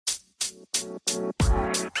This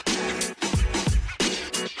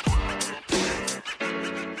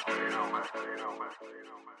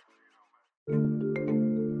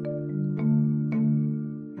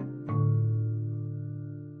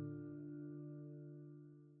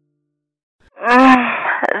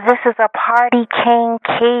is a Party King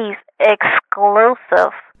Keys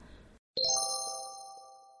exclusive.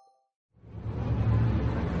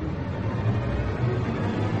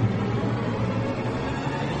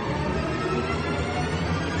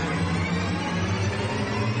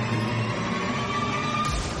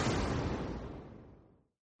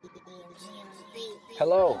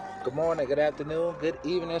 Hello, good morning, good afternoon, good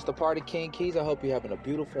evening. It's the Party King Keys. I hope you're having a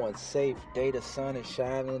beautiful and safe day. The sun is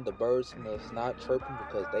shining, the birds are not chirping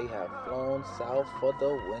because they have flown south for the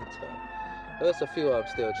winter. There's a few of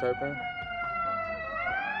them still chirping.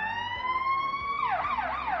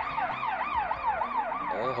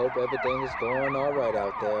 I hope everything is going all right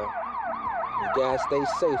out there. You guys stay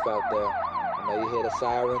safe out there. I know you hear the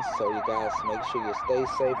sirens, so you guys make sure you stay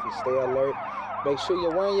safe, you stay alert. Make sure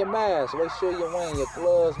you're wearing your mask. Make sure you're wearing your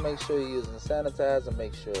gloves. Make sure you're using sanitizer.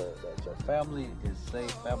 Make sure that your family is safe.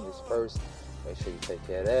 Family's first. Make sure you take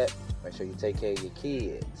care of that. Make sure you take care of your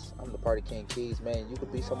kids. I'm the Party King Keys, man. You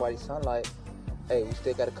could be somebody's sunlight. Hey, we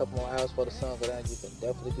still got a couple more hours for the sun go down. You can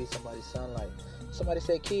definitely be somebody's sunlight. Somebody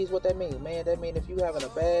said, Keys, what that mean? Man, that mean if you having a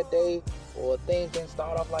bad day or things didn't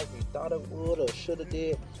start off like you thought it would or should have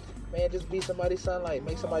did, man, just be somebody's sunlight.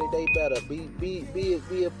 Make somebody's day better. Be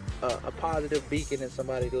a positive beacon in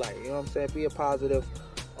somebody's life. You know what I'm saying? Be a positive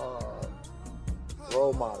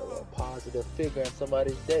role model, a positive figure in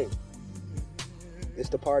somebody's day. It's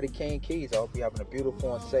the Party King Keys. I hope you're having a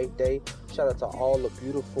beautiful and safe day. Shout out to all the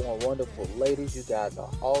beautiful and wonderful ladies. You guys are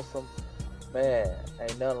awesome. Man,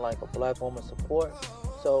 ain't nothing like a black woman support.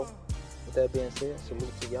 So, with that being said,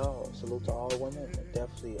 salute to y'all. Salute to all women. And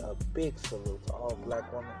definitely a big salute to all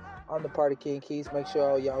black women. I'm the Party King Keys. Make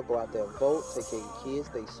sure all y'all go out there and vote. Take care of your kids.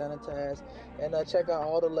 Stay sanitized. And check out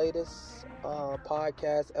all the latest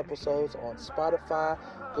podcast episodes on Spotify,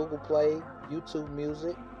 Google Play, YouTube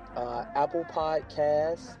Music, Apple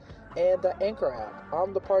Podcasts, and the Anchor app.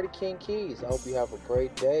 I'm the Party King Keys. I hope you have a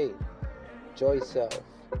great day. Enjoy yourself.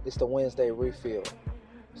 It's the Wednesday refill.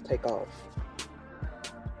 Let's take off.